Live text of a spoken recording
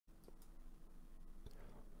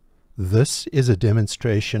This is a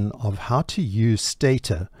demonstration of how to use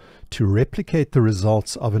Stata to replicate the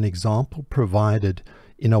results of an example provided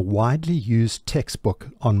in a widely used textbook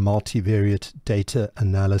on multivariate data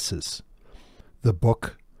analysis. The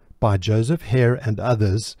book, by Joseph Hare and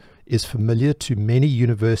others, is familiar to many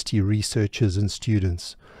university researchers and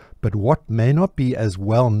students, but what may not be as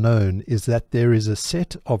well known is that there is a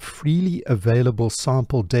set of freely available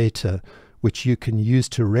sample data which you can use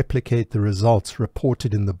to replicate the results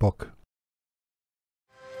reported in the book.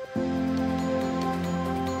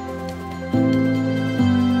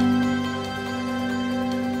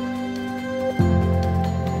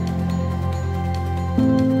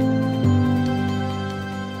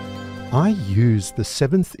 I use the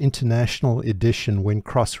 7th International Edition when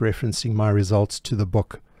cross-referencing my results to the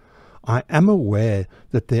book. I am aware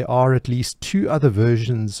that there are at least 2 other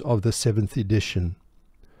versions of the 7th edition.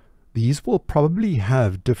 These will probably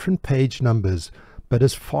have different page numbers, but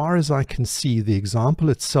as far as I can see, the example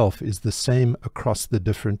itself is the same across the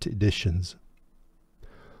different editions.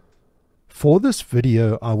 For this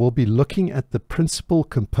video, I will be looking at the Principal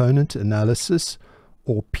Component Analysis,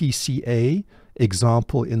 or PCA,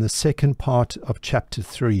 example in the second part of Chapter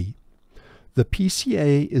 3. The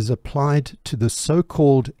PCA is applied to the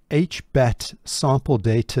so-called HBAT sample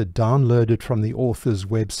data downloaded from the author's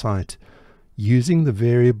website, using the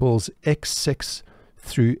variables x6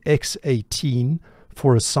 through x18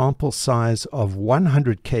 for a sample size of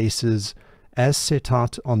 100 cases as set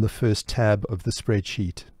out on the first tab of the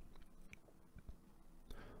spreadsheet.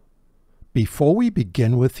 Before we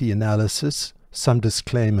begin with the analysis, some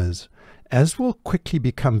disclaimers. As will quickly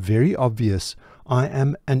become very obvious, I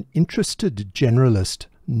am an interested generalist,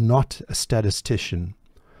 not a statistician.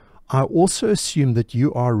 I also assume that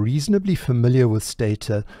you are reasonably familiar with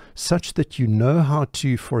Stata, such that you know how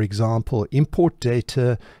to, for example, import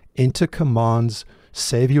data, enter commands,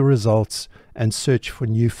 save your results, and search for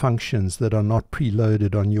new functions that are not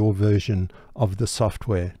preloaded on your version of the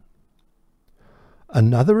software.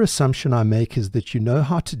 Another assumption I make is that you know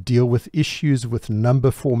how to deal with issues with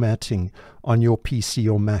number formatting on your PC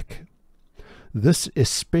or Mac. This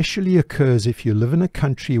especially occurs if you live in a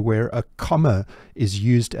country where a comma is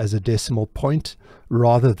used as a decimal point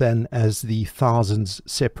rather than as the thousands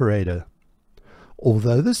separator.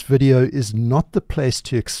 Although this video is not the place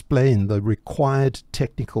to explain the required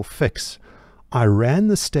technical fix, I ran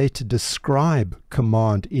the Stata describe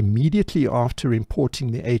command immediately after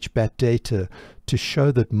importing the HBAT data to show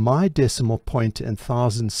that my decimal point and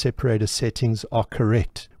thousand separator settings are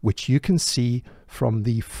correct, which you can see from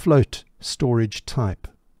the float storage type.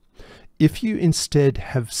 If you instead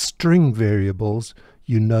have string variables,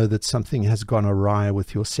 you know that something has gone awry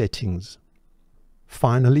with your settings.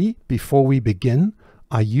 Finally, before we begin,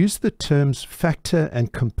 I use the terms factor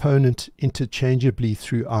and component interchangeably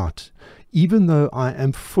throughout, even though I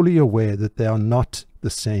am fully aware that they are not the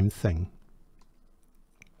same thing.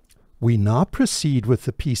 We now proceed with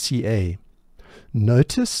the PCA.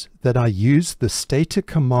 Notice that I use the Stata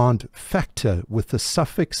command factor with the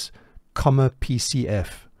suffix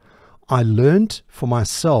 "PCF. I learned for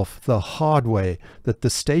myself the hard way that the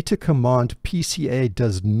Stata command PCA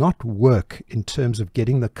does not work in terms of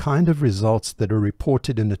getting the kind of results that are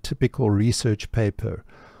reported in a typical research paper,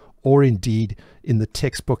 or indeed in the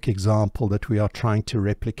textbook example that we are trying to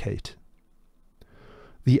replicate.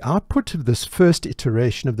 The output of this first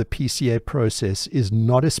iteration of the PCA process is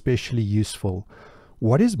not especially useful.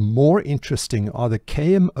 What is more interesting are the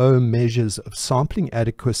KMO measures of sampling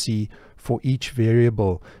adequacy for each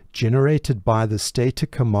variable generated by the Stata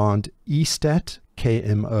command estat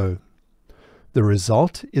KMO. The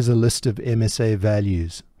result is a list of MSA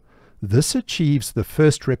values. This achieves the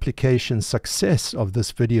first replication success of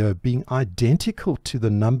this video being identical to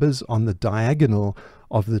the numbers on the diagonal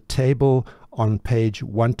of the table on page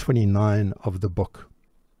 129 of the book.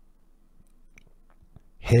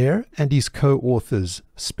 Hare and his co-authors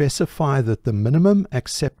specify that the minimum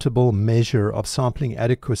acceptable measure of sampling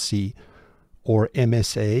adequacy, or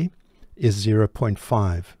MSA, is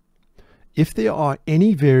 0.5. If there are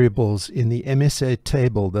any variables in the MSA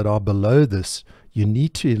table that are below this, you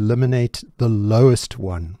need to eliminate the lowest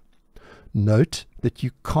one. Note that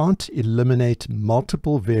you can't eliminate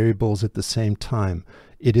multiple variables at the same time.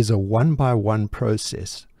 It is a one-by-one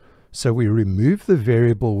process. So we remove the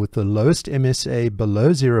variable with the lowest MSA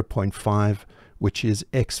below 0.5, which is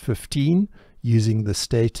x15, using the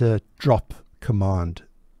Stata drop command.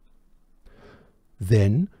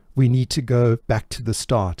 Then we need to go back to the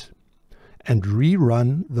start and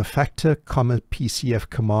rerun the factor, PCF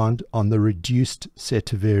command on the reduced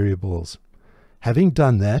set of variables. Having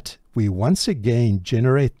done that, we once again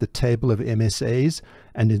generate the table of MSAs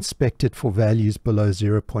and inspect it for values below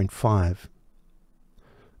 0.5.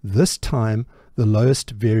 This time, the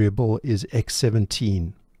lowest variable is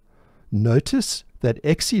X17. Notice that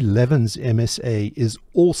X11's MSA is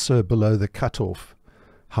also below the cutoff.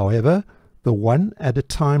 However, the one at a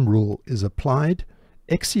time rule is applied,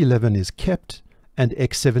 X11 is kept, and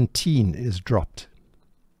X17 is dropped.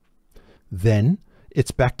 Then,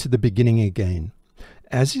 it's back to the beginning again.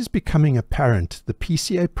 As is becoming apparent, the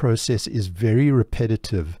PCA process is very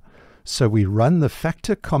repetitive, so we run the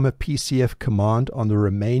factor PCF command on the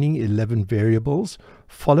remaining 11 variables,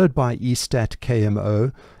 followed by estat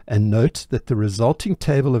KMO, and note that the resulting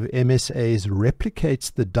table of MSAs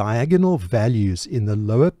replicates the diagonal values in the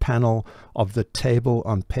lower panel of the table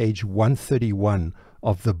on page 131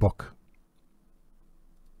 of the book.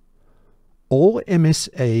 All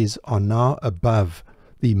MSAs are now above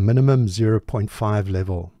the minimum 0.5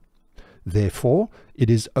 level. Therefore, it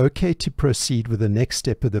is okay to proceed with the next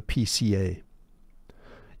step of the PCA.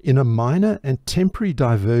 In a minor and temporary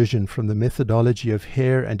diversion from the methodology of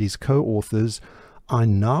Hare and his co-authors, I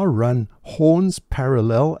now run Horn's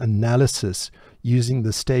parallel analysis using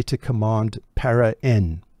the Stata command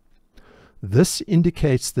para-n. This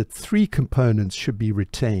indicates that 3 components should be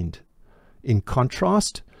retained. In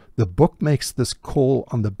contrast, the book makes this call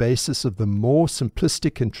on the basis of the more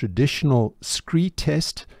simplistic and traditional scree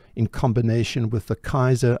test in combination with the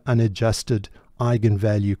Kaiser unadjusted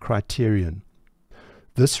eigenvalue criterion.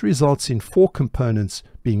 This results in 4 components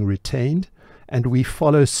being retained, and we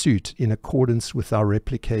follow suit in accordance with our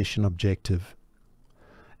replication objective.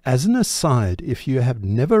 As an aside, if you have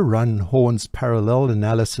never run Horn's parallel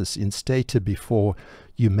analysis in Stata before,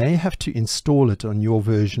 you may have to install it on your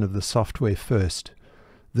version of the software first.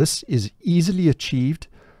 This is easily achieved.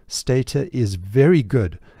 Stata is very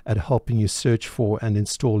good at helping you search for and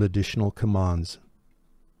install additional commands.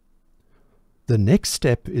 The next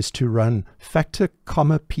step is to run factor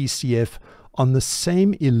PCF on the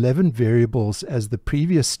same 11 variables as the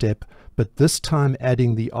previous step, but this time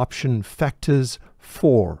adding the option factors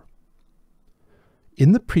 4.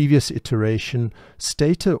 In the previous iteration,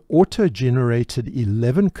 Stata auto-generated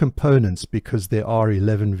 11 components because there are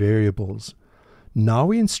 11 variables. Now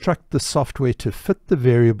we instruct the software to fit the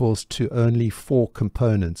variables to only 4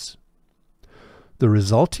 components. The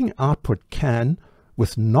resulting output can,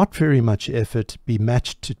 with not very much effort, be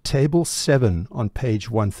matched to Table 7 on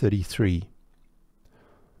page 133.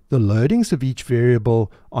 The loadings of each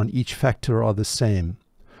variable on each factor are the same.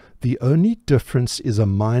 The only difference is a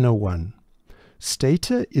minor one.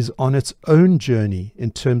 Stata is on its own journey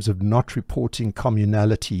in terms of not reporting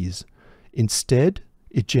communalities. Instead,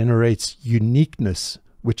 it generates uniqueness,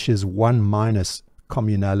 which is 1 minus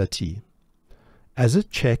communality. As a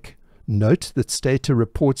check, note that Stata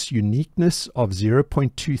reports uniqueness of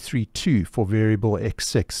 0.232 for variable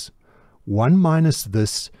x6. 1 minus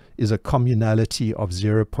this is a communality of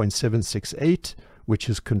 0.768, which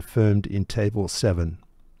is confirmed in Table 7.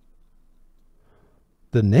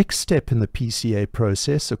 The next step in the PCA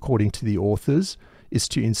process, according to the authors, is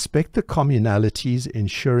to inspect the communalities,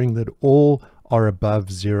 ensuring that all are above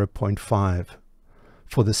 0.5.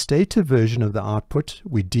 For the Stata version of the output,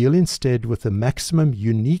 we deal instead with the maximum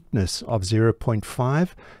uniqueness of 0.5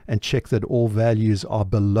 and check that all values are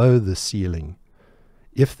below the ceiling.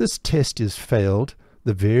 If this test is failed,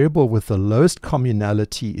 the variable with the lowest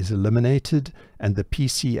communality is eliminated and the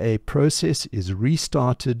PCA process is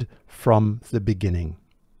restarted from the beginning.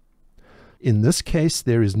 In this case,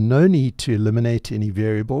 there is no need to eliminate any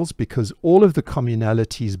variables because all of the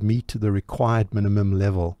communalities meet the required minimum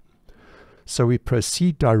level. So we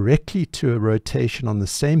proceed directly to a rotation on the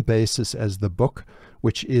same basis as the book,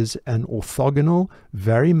 which is an orthogonal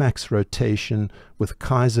varimax rotation with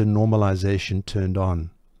Kaiser normalization turned on.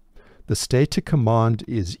 The Stata command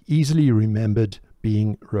is easily remembered,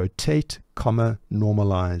 being rotate,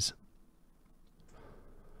 normalize.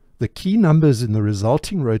 The key numbers in the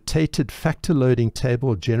resulting rotated factor loading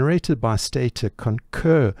table generated by Stata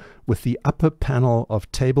concur with the upper panel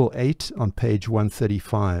of Table 8 on page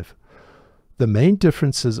 135. The main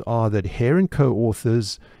differences are that Hare and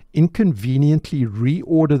co-authors inconveniently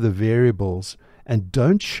reorder the variables and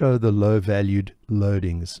don't show the low-valued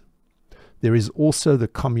loadings. There is also the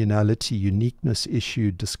communality uniqueness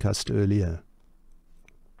issue discussed earlier.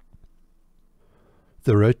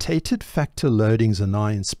 The rotated factor loadings are now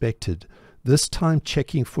inspected, this time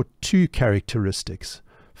checking for 2 characteristics.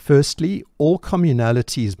 Firstly, all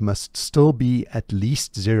communalities must still be at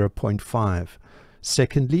least 0.5.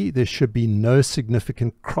 Secondly, there should be no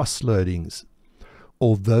significant cross-loadings.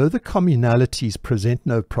 Although the communalities present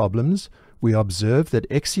no problems, we observe that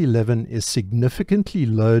X11 is significantly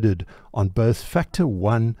loaded on both factor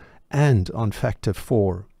 1 and on factor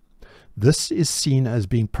 4. This is seen as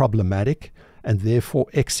being problematic, and therefore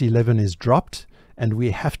X11 is dropped, and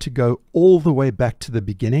we have to go all the way back to the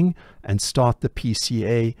beginning and start the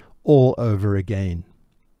PCA all over again.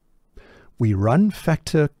 We run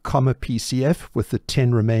factor, PCF with the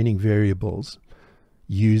 10 remaining variables,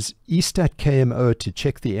 use eStat-KMO to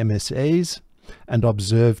check the MSAs, and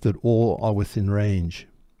observe that all are within range.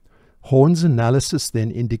 Horn's analysis then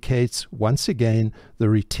indicates, once again, the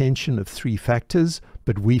retention of 3 factors,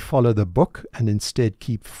 but we follow the book and instead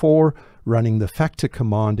keep 4, running the factor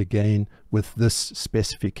command again with this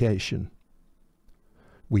specification.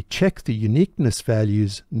 We check the uniqueness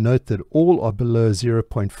values, note that all are below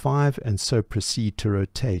 0.5, and so proceed to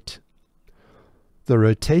rotate. The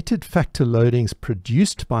rotated factor loadings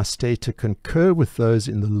produced by Stata concur with those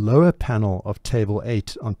in the lower panel of Table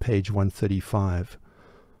 8 on page 135.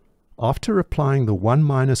 After applying the 1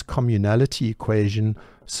 minus communality equation,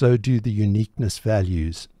 so do the uniqueness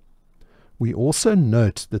values. We also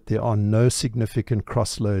note that there are no significant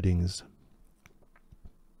cross-loadings.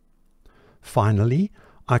 Finally,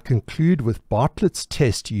 I conclude with Bartlett's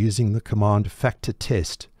test using the command factor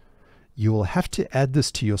test. You will have to add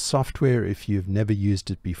this to your software if you've never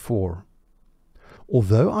used it before.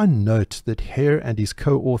 Although I note that Hare and his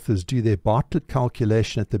co-authors do their Bartlett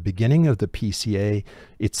calculation at the beginning of the PCA,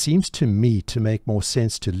 it seems to me to make more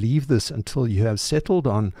sense to leave this until you have settled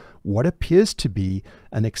on what appears to be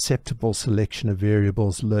an acceptable selection of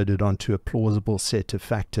variables loaded onto a plausible set of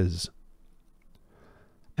factors.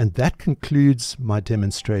 And that concludes my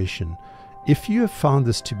demonstration. If you have found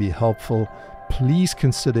this to be helpful, please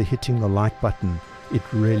consider hitting the like button. It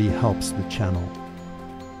really helps the channel.